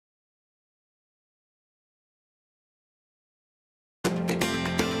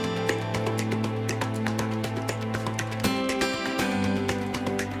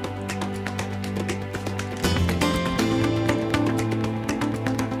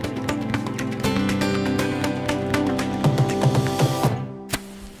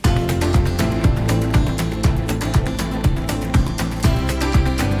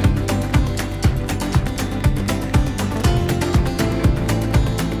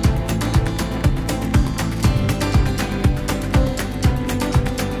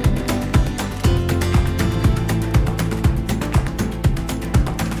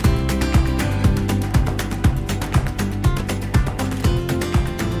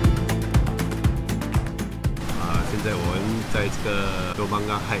在我们在这个多邦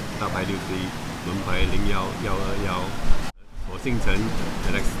嘎海大排61门牌01121，我姓陈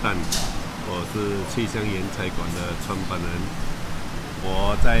 ，Alex Tan， 我是Cui Xiang Yuan菜馆的创办人。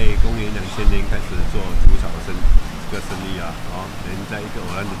我在公元2000年开始做煮炒这个生意啊，能在一个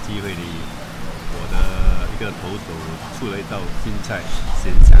偶然的机会里，我的一个投手出了一道新菜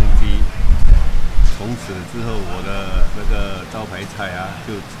咸香鸡。 从此之后，我的那个招牌菜啊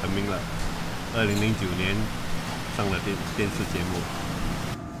就成名了。2009年上了电视节目。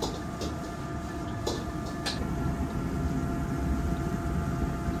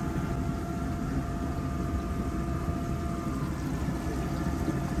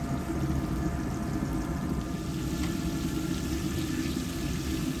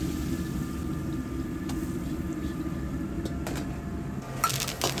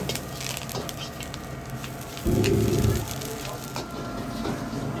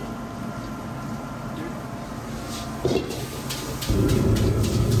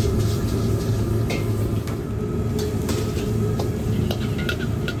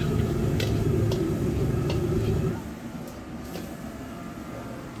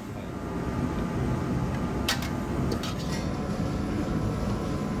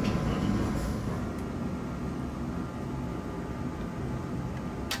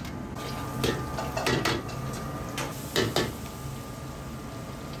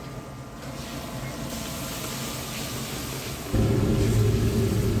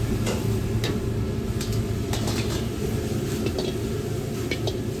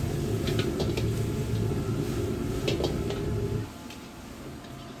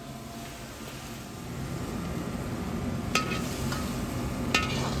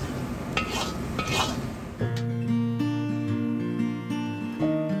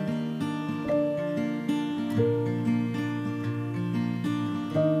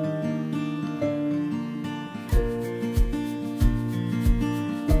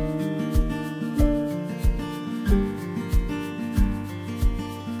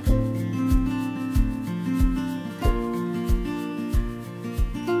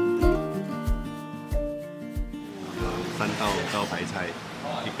3道招牌菜，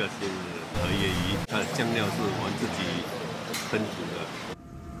一个是荷叶鱼，它的酱料是我们自己烹煮的。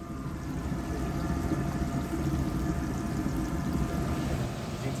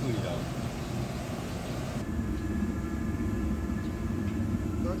已经处理了。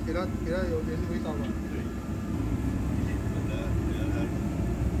给它有点味道吗？对。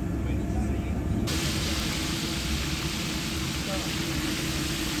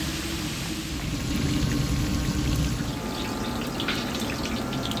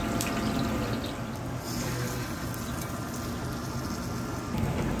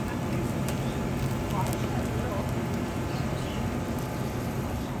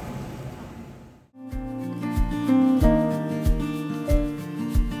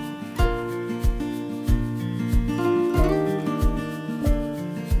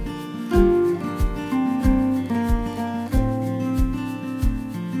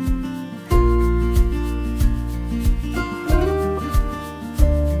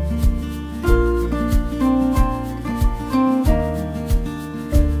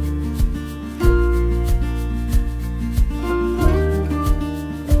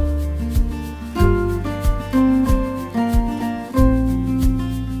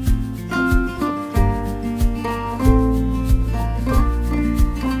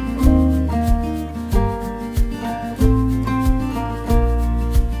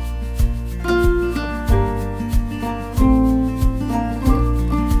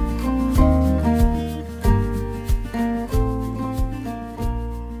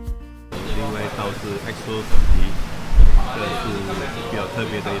 是 XO 粉皮，这是比较特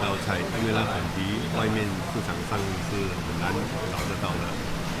别的一道菜，因为它粉皮外面市场上是很难找得到的。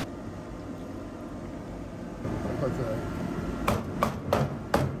快出来！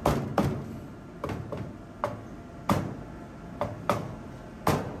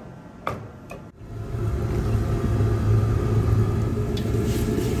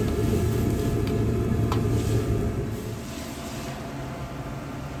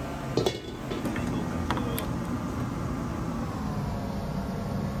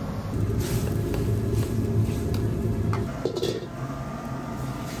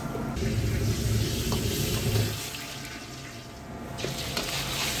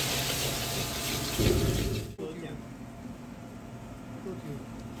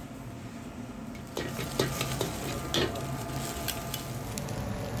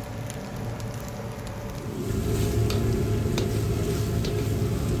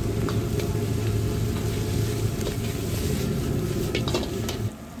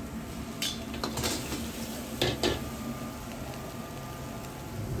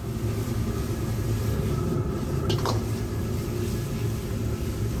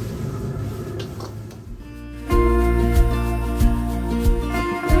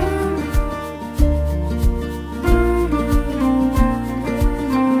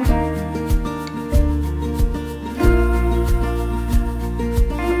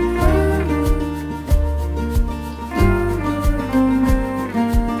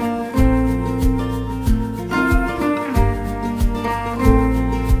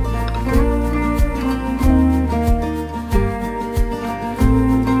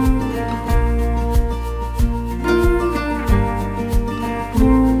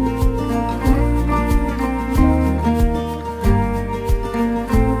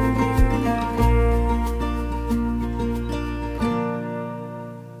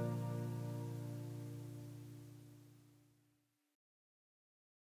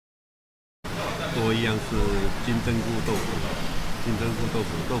多一样是金针菇豆腐，金针菇豆腐，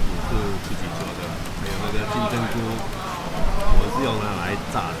豆腐是自己做的，还有那个金针菇，我们是用它来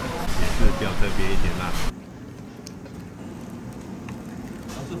炸的，也是比较特别一点啦。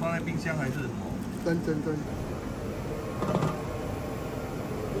是放在冰箱还是？蒸。